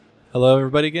Hello,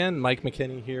 everybody, again. Mike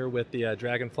McKinney here with the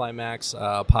Dragonfly Max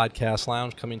podcast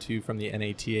lounge, coming to you from the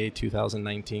NATA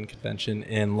 2019 convention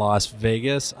in Las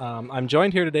Vegas. I'm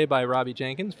joined here today by Robbie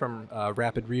Jenkins from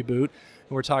Rapid Reboot, and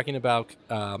we're talking about,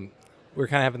 we're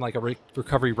kind of having like a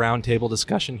recovery roundtable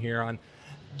discussion here on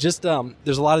just,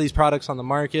 there's a lot of these products on the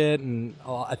market, and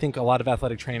I think a lot of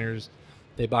athletic trainers,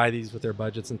 they buy these with their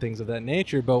budgets and things of that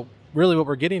nature, but really what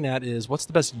we're getting at is what's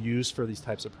the best use for these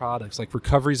types of products? Like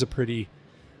recovery is a pretty...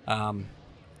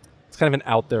 it's kind of an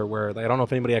out there word. I don't know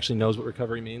if anybody actually knows what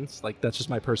recovery means. Like, that's just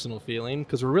my personal feeling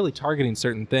because we're really targeting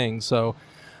certain things. So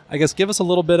I guess give us a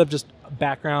little bit of just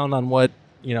background on what,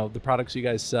 the products you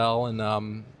guys sell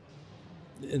and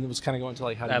it was kind of going to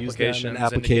like how to use them and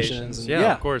applications.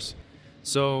 Yeah, of course.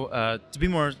 So to be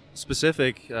more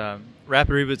specific,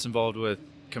 Rapid Reboot's involved with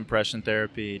compression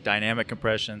therapy, dynamic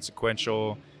compression,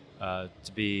 sequential,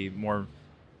 to be more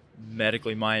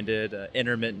medically minded,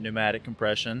 intermittent pneumatic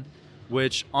compression,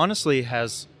 which honestly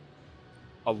has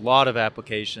a lot of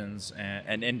applications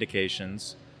and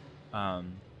indications.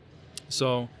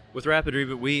 So with Rapid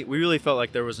Reboot, we really felt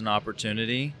like there was an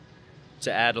opportunity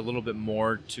to add a little bit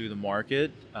more to the market.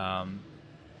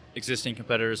 Existing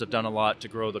competitors have done a lot to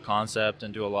grow the concept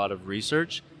and do a lot of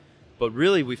research, but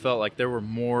really we felt like there were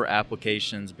more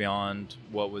applications beyond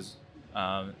what was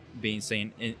being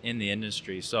seen in the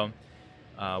industry. So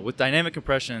with dynamic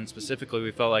compression specifically,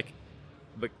 we felt like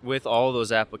with all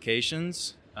those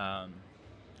applications,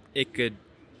 it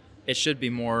should be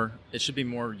more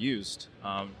used.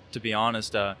 To be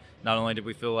honest, not only did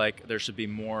we feel like there should be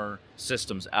more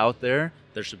systems out there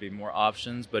should be more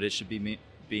options, but it should be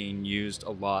being used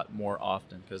a lot more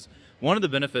often. Because one of the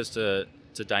benefits to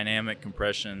dynamic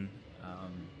compression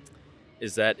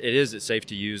is that it's safe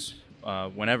to use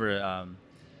whenever.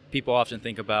 People often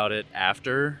think about it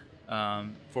after.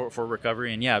 For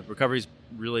recovery, and recovery's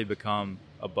really become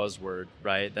a buzzword,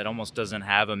 right? That almost doesn't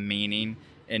have a meaning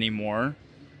anymore.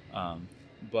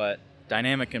 But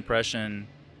dynamic compression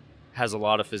has a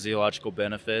lot of physiological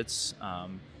benefits.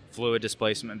 Fluid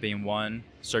displacement being one,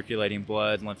 circulating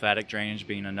blood, lymphatic drainage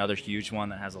being another huge one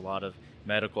that has a lot of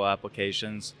medical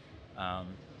applications.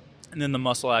 And then the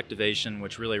muscle activation,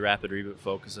 which really Rapid Reboot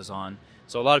focuses on.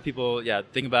 So a lot of people,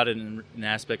 think about it in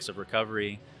aspects of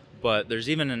recovery. But there's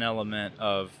even an element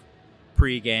of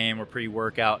pre-game or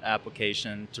pre-workout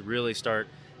application to really start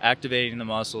activating the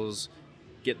muscles,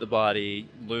 get the body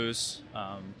loose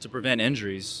to prevent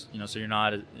injuries. So you're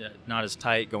not as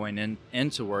tight going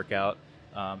into workout,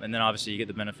 and then obviously you get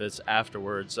the benefits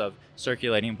afterwards of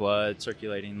circulating blood,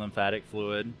 circulating lymphatic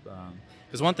fluid.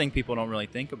 Because one thing people don't really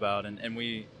think about, and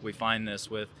we find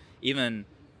this with even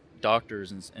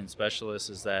doctors and specialists,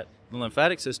 is that the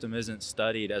lymphatic system isn't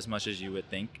studied as much as you would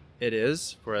think it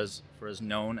is, for as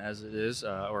known as it is,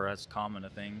 or as common a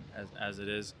thing as it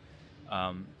is.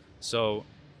 So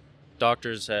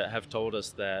doctors have told us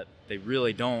that they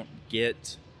really don't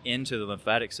get into the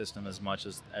lymphatic system as much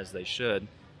as they should.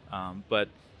 But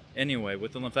anyway,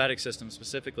 with the lymphatic system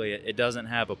specifically, it doesn't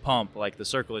have a pump like the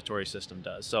circulatory system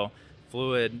does. So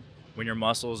fluid, when your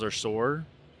muscles are sore,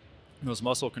 those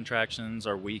muscle contractions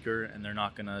are weaker and they're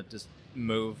not going to just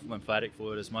move lymphatic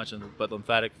fluid as much. But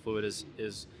lymphatic fluid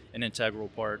is an integral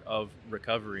part of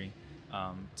recovery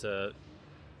to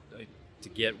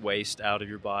get waste out of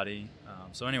your body.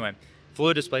 So anyway,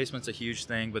 fluid displacement's a huge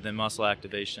thing, but then muscle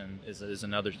activation is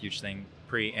another huge thing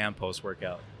pre and post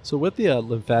workout. So with the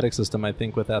lymphatic system, I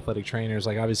think with athletic trainers,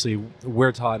 like obviously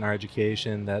we're taught in our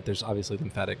education that there's obviously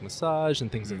lymphatic massage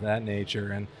and things of that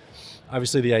nature, and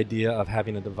obviously the idea of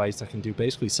having a device that can do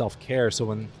basically self-care, so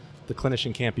when the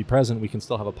clinician can't be present, we can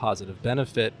still have a positive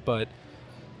benefit. But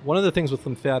one of the things with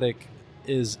lymphatic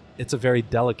is it's a very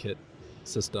delicate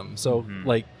system. So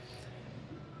like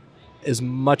as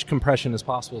much compression as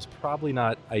possible is probably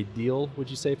not ideal, would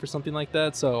you say, for something like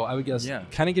that? So I would guess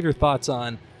kind of give your thoughts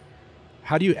on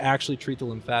how do you actually treat the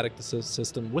lymphatic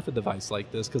system with a device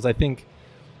like this? Because I think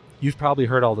you've probably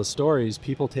heard all the stories.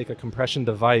 People take a compression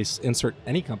device, insert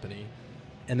any company,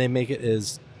 and they make it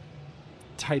as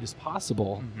tight as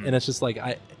possible. And it's just like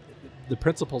the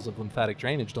principles of lymphatic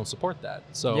drainage don't support that.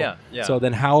 So so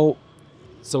then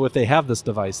so if they have this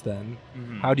device, then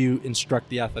how do you instruct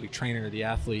the athletic trainer or the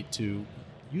athlete to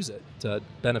use it to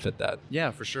benefit that?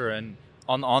 Yeah, for sure. And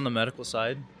on the medical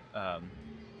side,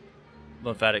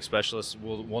 lymphatic specialists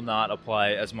will not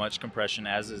apply as much compression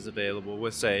as is available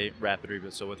with, say, Rapid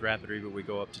Reboot. So with Rapid Reboot, we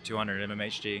go up to 200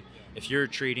 mmHg. If you're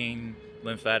treating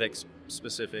lymphatic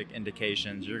specific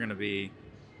indications, you're going to be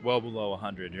well below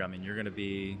 100. I mean, you're going to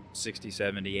be 60,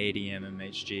 70, 80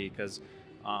 mmHg because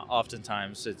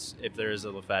oftentimes if there is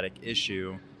a lymphatic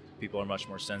issue, people are much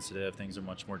more sensitive, things are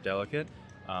much more delicate.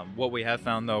 What we have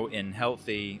found, though, in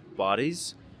healthy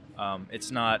bodies,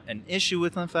 it's not an issue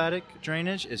with lymphatic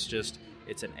drainage.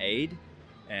 It's an aid.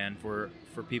 And for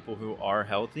people who are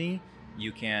healthy,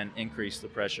 you can increase the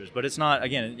pressures. But it's not,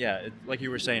 again, like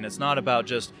you were saying, it's not about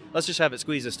just, let's just have it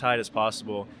squeeze as tight as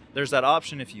possible. There's that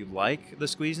option if you like the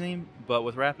squeezing, but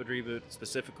with Rapid Reboot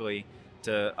specifically,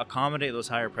 to accommodate those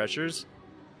higher pressures,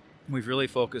 we've really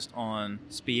focused on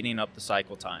speeding up the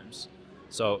cycle times.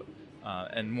 So,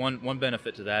 and one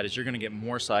benefit to that is you're going to get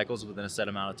more cycles within a set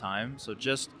amount of time. So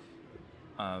just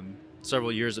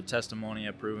several years of testimony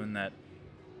have proven that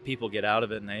people get out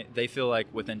of it and they feel like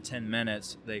within 10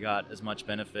 minutes they got as much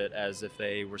benefit as if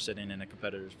they were sitting in a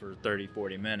competitor's for 30,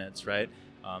 40 minutes, right?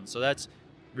 So that's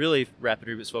really Rapid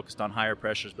Reboot's focused on higher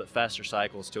pressures but faster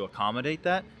cycles to accommodate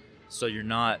that, so you're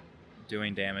not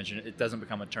doing damage and it doesn't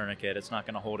become a tourniquet. It's not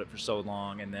going to hold it for so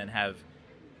long and then have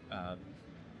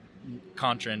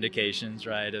contraindications,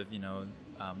 right, of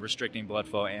restricting blood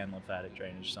flow and lymphatic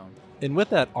drainage. So, and with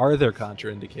that, are there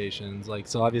contraindications? Like,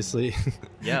 so obviously,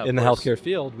 in the healthcare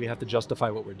field, we have to justify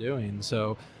what we're doing.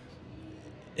 So,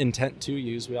 intent to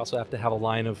use, we also have to have a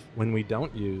line of when we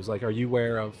don't use. Like, are you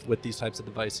aware of, with these types of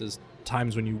devices,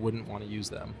 times when you wouldn't want to use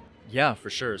them? Yeah, for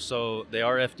sure. So they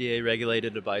are FDA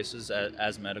regulated devices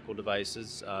as medical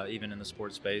devices, even in the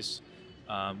sports space.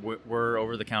 We're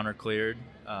over-the-counter cleared,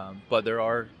 but there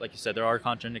are, like you said, there are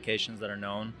contraindications that are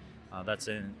known.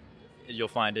 You'll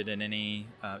find it in any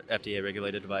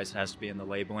FDA-regulated device. It has to be in the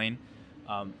labeling.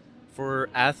 For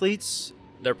athletes,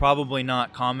 they're probably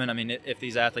not common. I mean, if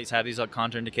these athletes have these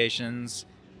contraindications,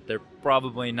 they're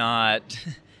probably not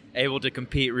able to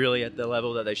compete really at the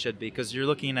level that they should be, because you're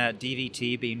looking at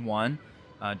DVT being one,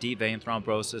 deep vein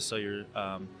thrombosis, so your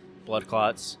blood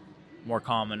clots, more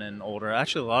common in older.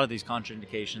 Actually, a lot of these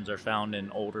contraindications are found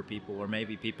in older people, or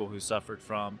maybe people who suffered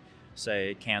from,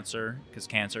 say, cancer, because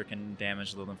cancer can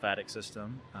damage the lymphatic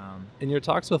system. In your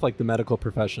talks with like the medical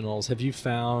professionals, have you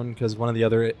found, because one of the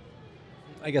other,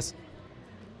 I guess,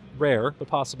 rare but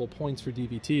possible points for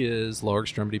DVT is lower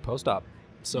extremity post-op.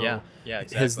 So yeah,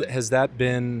 exactly. Has that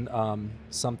been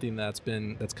something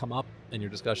that's come up in your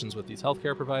discussions with these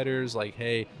healthcare providers? Like,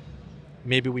 hey,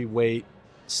 maybe we wait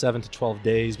 7 to 12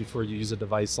 days before you use a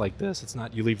device like this. It's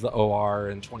not you leave the OR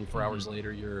and 24 hours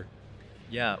later you're...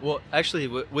 Yeah, well, actually,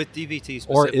 with DVT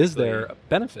specifically... Or is there a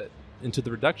benefit into the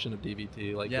reduction of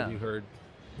DVT? Like, have you heard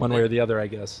one way or the other, I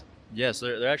guess? Yes,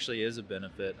 there actually is a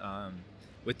benefit.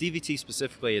 With DVT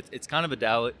specifically, it's kind of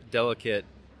a delicate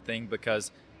thing,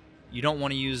 because you don't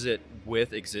want to use it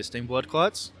with existing blood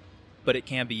clots, but it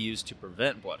can be used to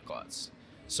prevent blood clots.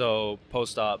 So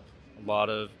post-op, a lot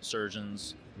of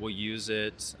surgeons will use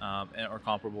it, or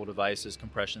comparable devices,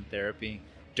 compression therapy,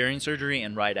 during surgery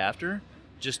and right after,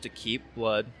 just to keep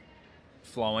blood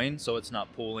flowing so it's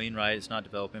not pooling, right? It's not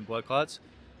developing blood clots.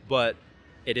 But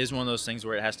it is one of those things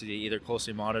where it has to be either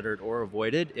closely monitored or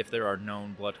avoided if there are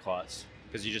known blood clots,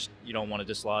 because you don't want to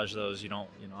dislodge those.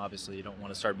 Obviously you don't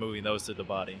want to start moving those through the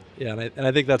body. Yeah, and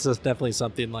I think that's just definitely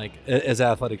something, like, as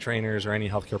athletic trainers or any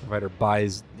healthcare provider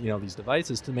buys these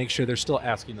devices, to make sure they're still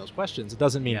asking those questions. It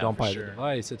doesn't mean don't buy the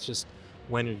device. It's just,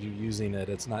 when are you using it?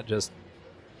 It's not just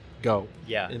go.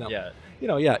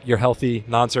 You're healthy,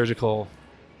 non-surgical,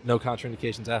 no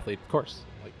contraindications athlete, of course.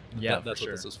 That's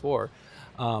what this is for.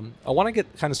 I want to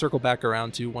get kind of circle back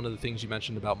around to one of the things you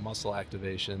mentioned about muscle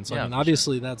activation. So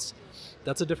obviously that's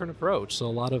a different approach. So a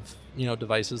lot of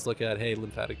devices look at, hey,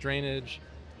 lymphatic drainage,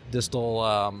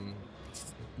 distal,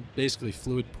 basically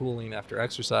fluid pooling after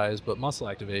exercise, but muscle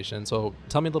activation. So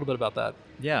tell me a little bit about that.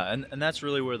 Yeah, and that's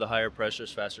really where the higher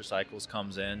pressures, faster cycles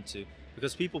comes in,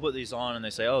 because people put these on and they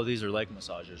say, oh, these are leg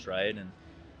massages, right? And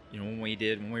when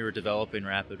we were developing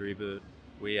Rapid Reboot,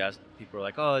 we asked people, were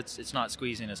like, oh, it's not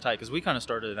squeezing as tight, because we kind of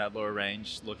started in that lower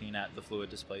range looking at the fluid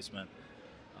displacement.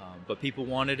 But people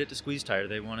wanted it to squeeze tighter.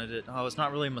 They wanted it, it's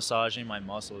not really massaging my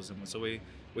muscles. And so we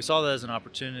saw that as an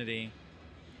opportunity,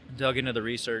 dug into the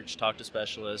research, talked to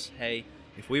specialists. Hey,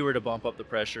 if we were to bump up the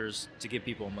pressures to give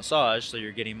people a massage, so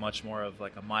you're getting much more of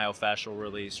like a myofascial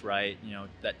release, right?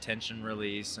 That tension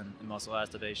release and muscle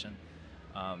activation.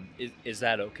 Is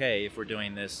that okay if we're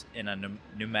doing this in a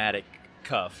pneumatic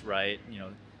cuff, right?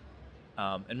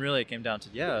 And really it came down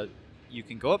to, you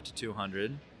can go up to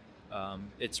 200.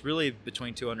 It's really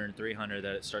between 200 and 300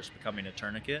 that it starts becoming a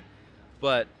tourniquet.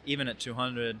 But even at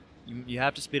 200, you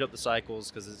have to speed up the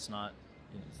cycles, because it's not,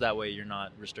 that way you're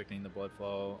not restricting the blood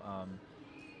flow.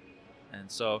 And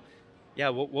so,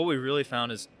 what we really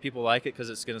found is people like it because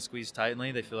it's going to squeeze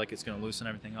tightly. They feel like it's going to loosen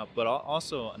everything up. But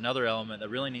also another element that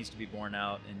really needs to be borne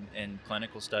out in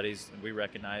clinical studies, and we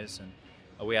recognize, and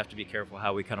we have to be careful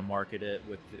how we kind of market it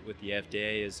with the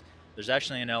FDA, is there's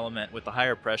actually an element with the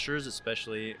higher pressures,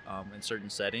 especially in certain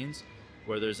settings,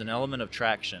 where there's an element of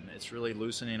traction. It's really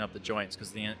loosening up the joints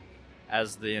because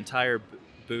as the entire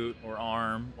boot or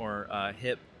arm or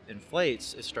hip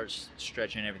inflates, it starts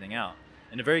stretching everything out.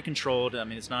 In a very controlled, I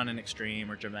mean, it's not an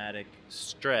extreme or dramatic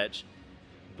stretch,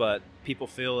 but people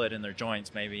feel it in their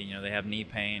joints. Maybe, you know, they have knee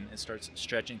pain. It starts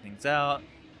stretching things out,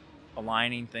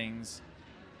 aligning things.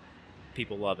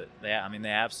 People love it. They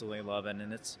absolutely love it,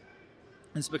 and it's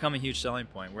become a huge selling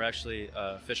point. We're actually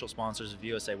official sponsors of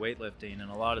USA Weightlifting,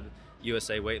 and a lot of the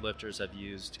USA weightlifters have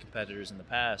used competitors in the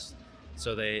past.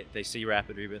 So they see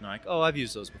Rapid Reboot and they're like, oh, I've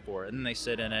used those before. And then they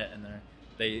sit in it and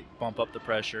they bump up the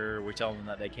pressure. We tell them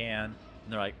that they can, and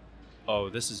they're like, oh,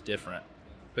 this is different,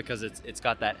 because it's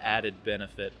got that added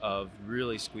benefit of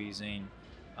really squeezing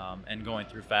and going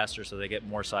through faster, so they get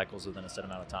more cycles within a set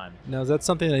amount of time. Now, is that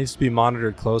something that needs to be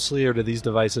monitored closely, or do these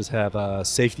devices have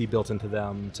safety built into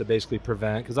them to basically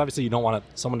prevent? Because obviously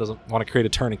someone doesn't want to create a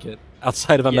tourniquet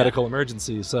outside of a medical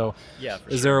emergency. So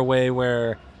is there a way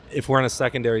where, if we're in a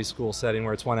secondary school setting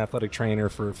where it's one athletic trainer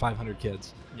for 500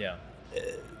 kids,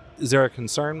 is there a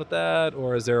concern with that,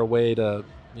 or is there a way to,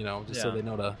 so they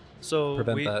know to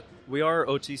prevent that? We are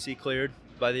OTC cleared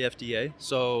by the FDA,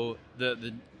 so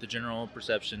the general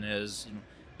perception is,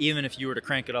 even if you were to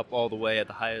crank it up all the way at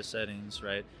the highest settings,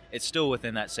 right, it's still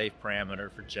within that safe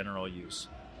parameter for general use.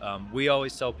 We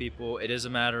always tell people it is a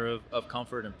matter of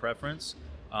comfort and preference.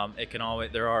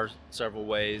 There are several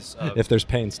ways. If there's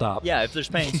pain, stop. Yeah, if there's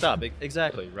pain, stop.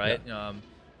 Exactly, right?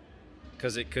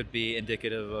 Because it could be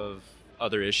indicative of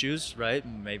other issues, right?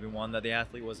 Maybe one that the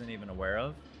athlete wasn't even aware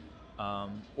of.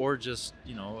 Or just,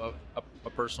 a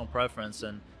personal preference.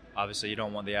 And obviously you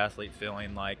don't want the athlete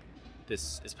feeling like,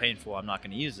 this is painful, I'm not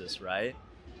going to use this, right?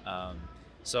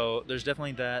 So there's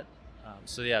definitely that.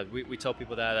 We tell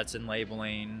people that's in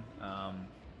labeling.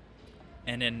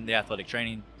 And in the athletic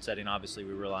training setting, obviously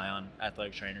we rely on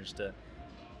athletic trainers to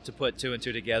put two and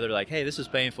two together, like, hey, this is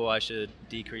painful, I should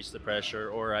decrease the pressure,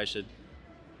 or I should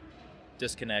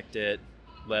disconnect it,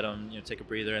 let them take a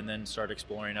breather, and then start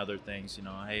exploring other things.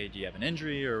 Hey, do you have an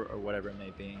injury or whatever it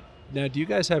may be. Now, do you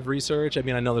guys have research? I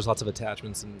mean, I know there's lots of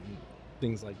attachments and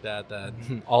things like that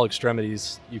all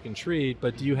extremities you can treat,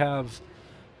 but do you have,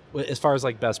 as far as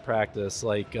like best practice,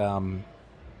 like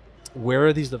where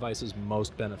are these devices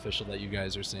most beneficial that you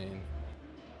guys are seeing?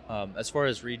 As far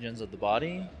as regions of the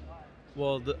body,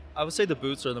 well, I would say the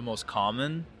boots are the most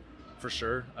common, for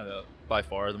sure, by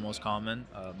far the most common.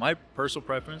 My personal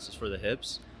preference is for the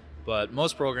hips, but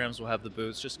most programs will have the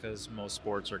boots just because most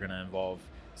sports are going to involve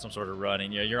some sort of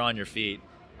running. You're on your feet.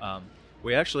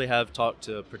 We actually have talked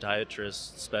to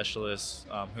podiatrist specialists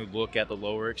who look at the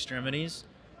lower extremities,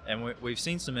 and we've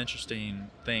seen some interesting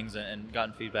things and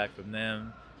gotten feedback from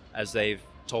them as they've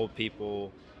told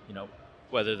people,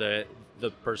 whether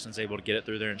the person's able to get it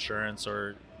through their insurance,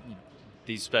 or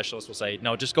these specialists will say,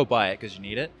 no, just go buy it because you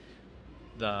need it.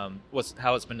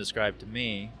 How it's been described to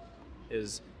me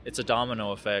is it's a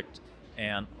domino effect,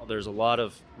 and there's a lot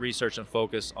of research and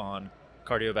focus on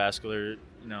cardiovascular,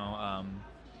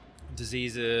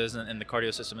 diseases and the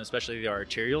cardio system, especially the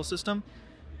arterial system.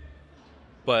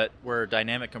 But where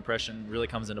dynamic compression really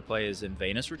comes into play is in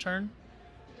venous return,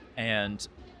 and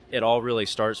it all really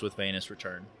starts with venous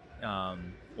return.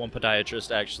 One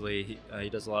podiatrist actually, he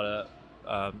does a lot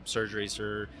of surgeries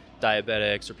for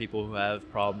diabetics or people who have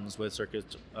problems with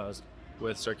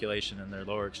circulation in their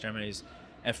lower extremities,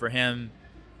 and for him,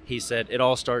 he said it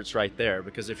all starts right there,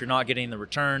 because if you're not getting the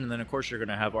return, then of course you're going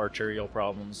to have arterial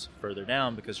problems further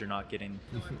down because you're not getting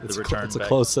the return. It's a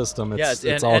closed system.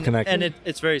 It's all connected. And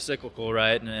it's very cyclical,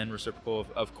 right? And reciprocal,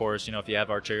 of course. If you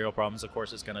have arterial problems, of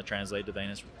course it's going to translate to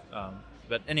venous.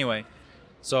 But anyway,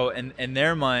 so in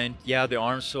their mind, the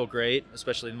arms feel great,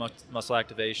 especially muscle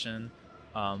activation.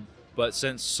 But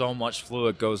since so much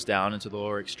fluid goes down into the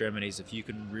lower extremities, if you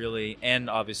can really,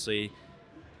 and obviously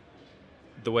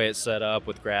the way it's set up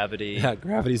with gravity. Yeah,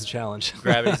 gravity's a challenge.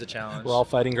 Gravity's a challenge. We're all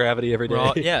fighting gravity every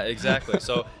day. Yeah, exactly.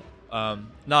 So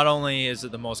not only is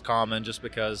it the most common just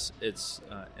because it's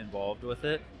involved with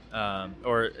it,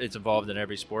 or it's involved in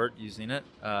every sport using it,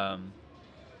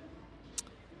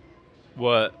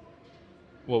 what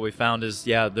we found is,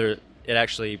 it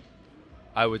actually,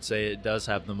 I would say it does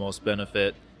have the most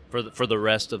benefit for the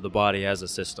rest of the body as a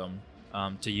system,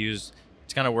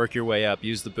 to kind of work your way up.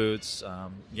 Use the boots.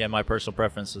 My personal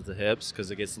preference is the hips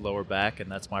because it gets the lower back, and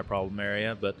that's my problem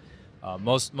area. But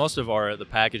most of the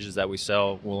packages that we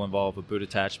sell will involve a boot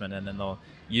attachment, and then they'll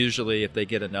usually, if they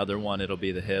get another one, it'll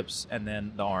be the hips, and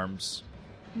then the arms.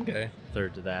 Okay.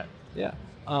 Third to that. Yeah.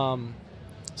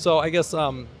 So I guess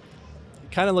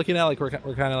kind of looking at, like, we're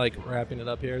kind of like wrapping it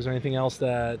up here. Is there anything else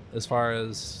that, as far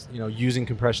as, you know, using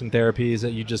compression therapies,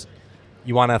 that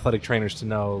you want athletic trainers to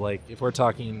know? Like, if we're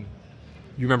talking,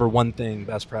 you remember one thing,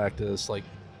 best practice, like,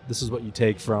 this is what you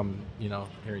take from, you know,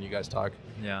 hearing you guys talk.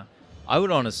 Yeah. I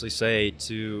would honestly say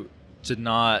to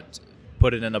not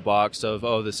put it in a box of,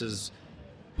 oh, this is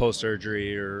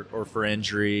post-surgery or for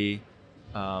injury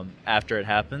after it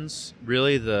happens.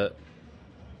 Really, the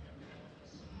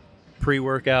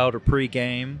pre-workout or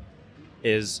pre-game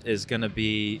is going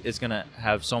to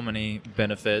have so many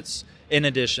benefits, in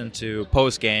addition to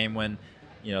post-game, when,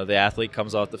 you know, the athlete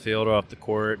comes off the field or off the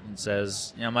court and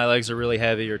says, you know, my legs are really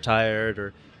heavy or tired,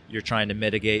 or you're trying to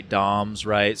mitigate DOMs,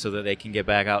 right, so that they can get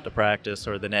back out to practice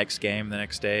or the next game the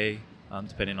next day,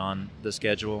 depending on the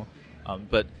schedule.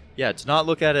 But yeah, to not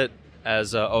look at it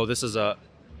as this is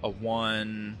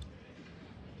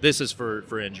this is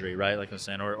for injury, right? Like I was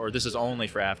saying, or this is only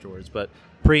for afterwards. But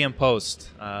pre and post,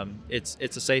 it's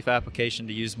a safe application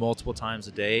to use multiple times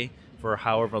a day for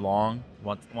however long.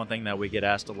 One thing that we get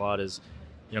asked a lot is,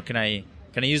 you know, can I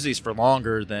use these for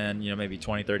longer than, you know, maybe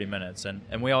 20, 30 minutes?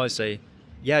 And we always say,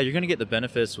 yeah, you're going to get the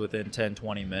benefits within 10,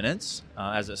 20 minutes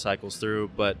as it cycles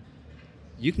through, but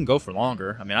you can go for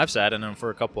longer. I mean, I've sat in them for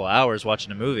a couple of hours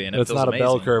watching a movie, and it feels amazing. It's not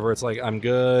a bell curve where it's like, I'm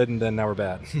good, and then now we're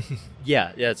bad.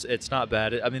 Yeah, it's not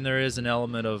bad. I mean, there is an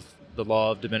element of the law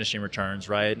of diminishing returns,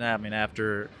 right? And I mean,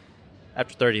 after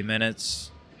 30 minutes,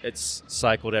 it's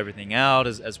cycled everything out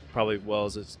as probably well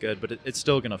as it's good, but it's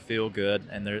still going to feel good,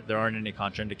 and there aren't any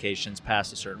contraindications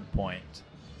past a certain point.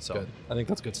 So good. I think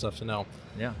that's good stuff to know.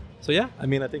 Yeah. So yeah, I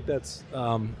mean, I think that's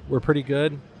we're pretty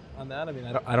good on that. I mean,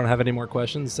 I don't have any more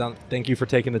questions. Thank you for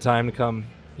taking the time to come,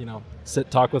 you know,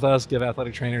 talk with us, give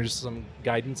athletic trainers some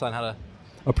guidance on how to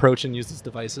approach and use these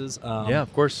devices. Yeah,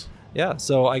 of course. Yeah.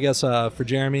 So I guess for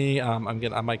Jeremy, I'm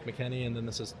Mike McKenney, and then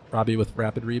this is Robbie with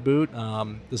Rapid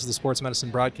Reboot. This is the Sports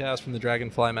Medicine broadcast from the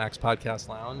Dragonfly Max Podcast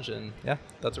Lounge, and yeah,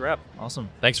 that's a wrap. Awesome.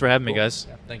 Thanks for having me, guys.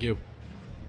 Yeah, thank you.